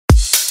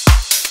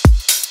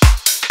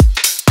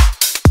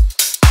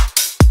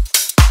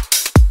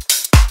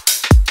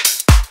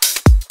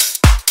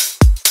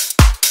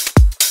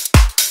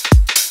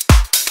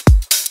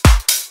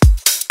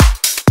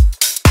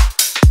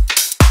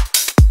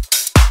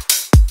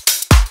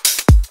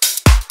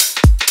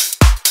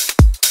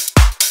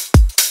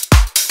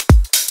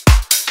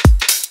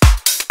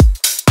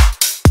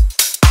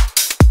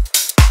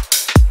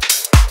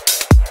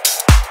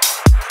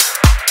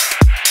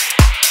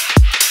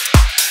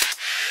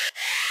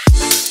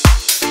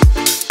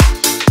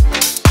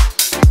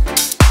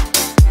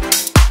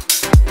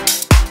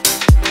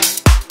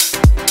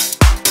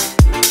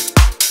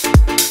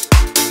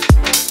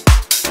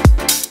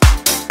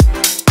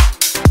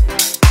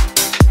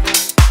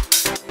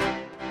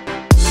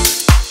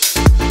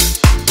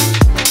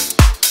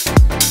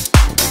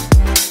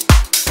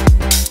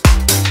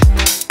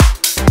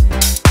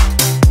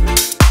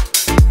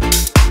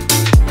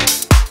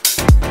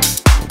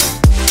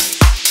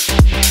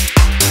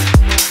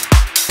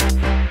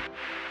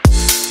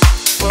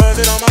Was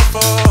it all my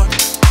fault?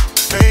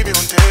 Maybe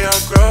one day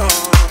I'll grow.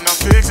 Not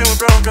fixing what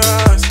broke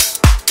us.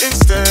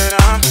 Instead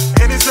I'm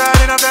in this ride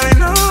and I barely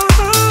know,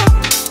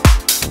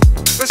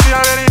 but she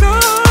already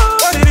knows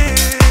what it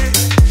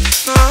is.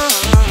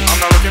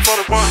 I'm not looking for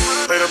the one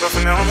later, but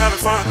for now I'm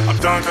having fun. I'm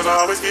done cause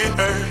I always get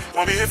hurt.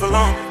 Won't be here for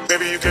long.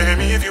 Baby, you can hit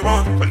me if you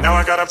want, but now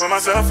I gotta put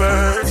myself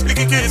first. We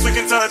can kiss, we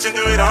can touch and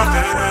do it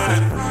often.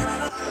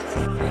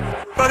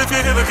 But if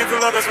you're here looking for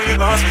love, that's when you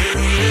lost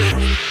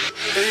me.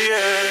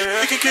 Yeah,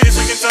 we can kiss,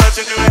 we can touch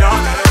and do it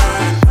often.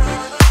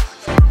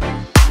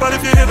 But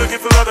if you're here looking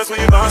for love, that's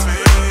when you lost me.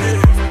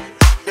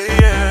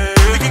 Yeah,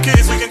 we can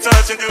kiss, we can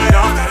touch and do it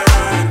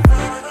often.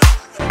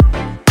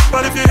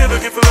 But if you're here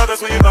looking for love,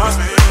 that's when you lost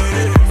me.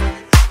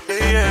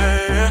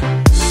 Yeah.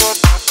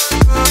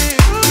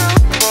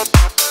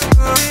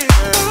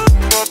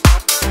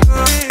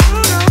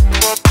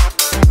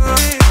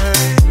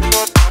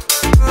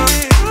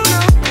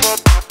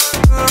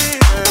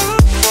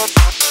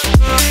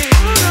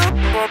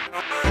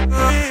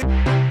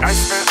 I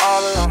spent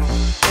all alone,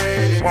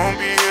 won't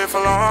be here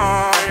for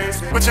long.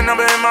 Put your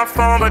number in my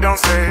phone, but don't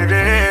save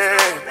it.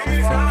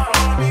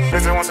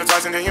 Visit once or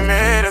twice and then you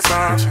made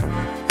assumption,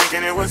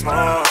 thinking it was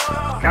more.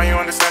 Now you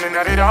understanding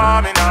that it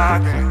all meant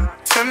nothing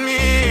to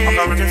me. I'm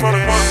not looking for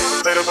the one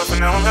later, but for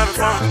now I'm having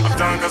fun. I'm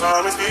done cause I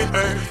always get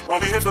hurt.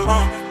 Won't be here for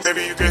long.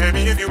 Baby, you can hit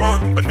me if you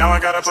want, but now I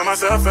gotta put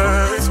myself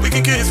first. We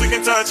can kiss, we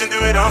can touch and do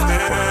it often.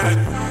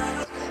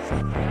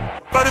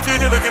 But if you're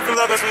here looking for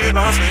love, that's when you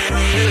lost me.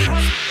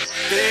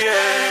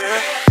 Yeah.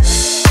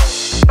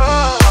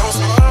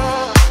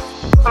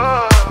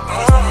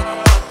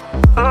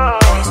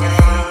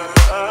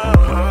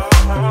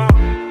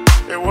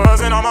 It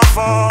wasn't all my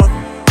fault.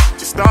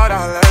 Just thought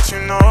I'd let you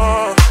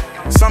know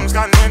something's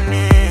gotten in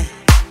me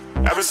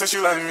ever since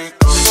you left me.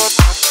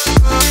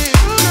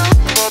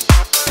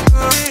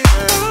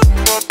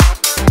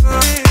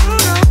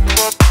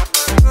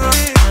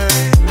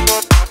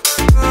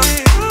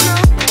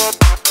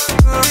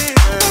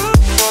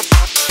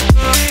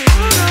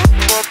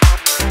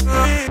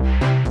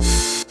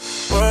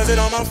 Was it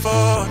all my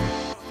fault?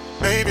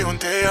 Maybe one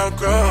day I'll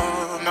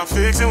grow. Not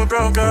fixing what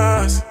broke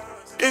us.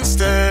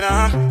 Instead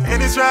I'm in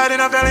this ride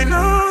and I barely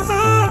know,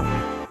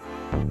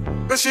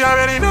 but she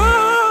already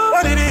knows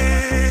what it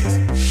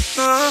is.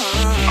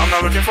 I'm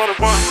not looking for the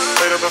one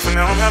later, but for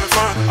now I'm having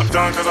fun. I'm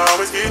done cause I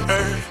always get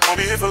hurt. Won't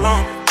be here for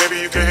long. Baby,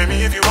 you can hit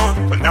me if you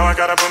want, but now I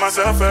gotta put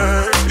myself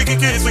first. We can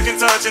kiss, we can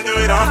touch and do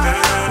it often.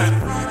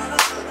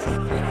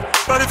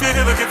 But if you're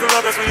here looking for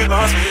love, that's when you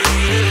lost me.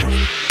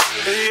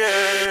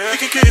 Yeah, we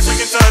can kiss, we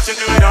can touch and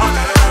do it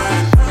often.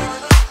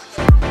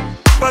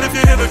 But if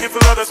you're here looking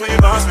for love, that's when you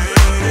lost me.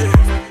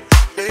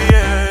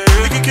 Yeah,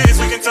 we can kiss,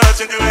 we can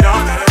touch and do it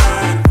often.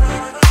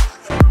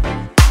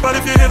 But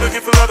if you're here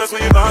looking for love, that's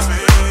when you lost me.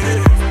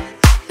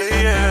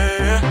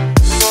 Yeah.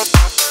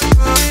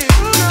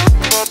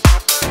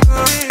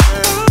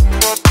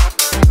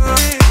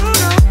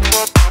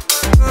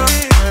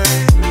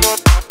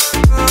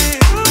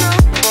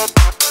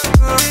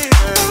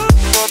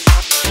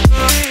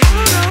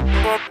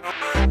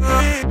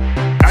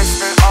 I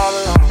spent all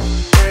alone,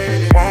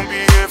 won't be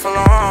here for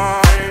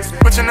long.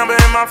 Put your number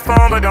in my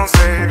phone, but don't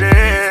save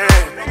it.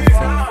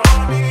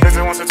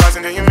 Visit once or twice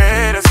and then you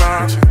made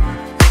assumption,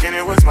 thinking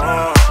it was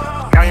more.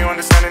 Now you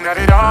understanding that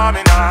it all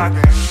meant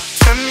nothing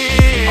to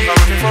me. I'm not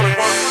looking for the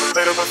one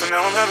later, but for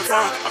now I'm having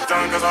fun. I'm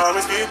done cause I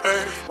always get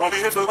hurt. Won't be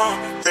here for long.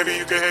 Baby,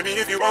 you can hit me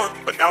if you want,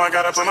 but now I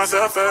gotta put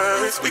myself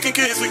first. We can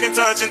kiss, we can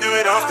touch and do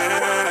it often.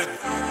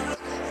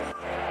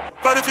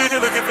 But if you're here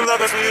looking for love,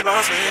 that's when you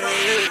lost me.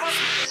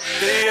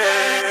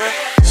 Yeah.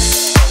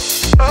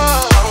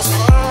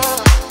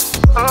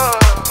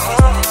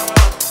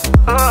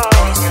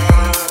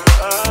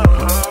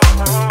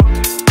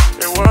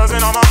 It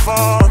wasn't all my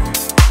fault.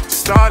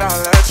 Just thought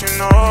I'd let you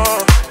know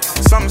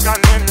something's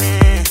gotten in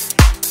me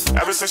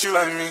ever since you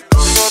left me.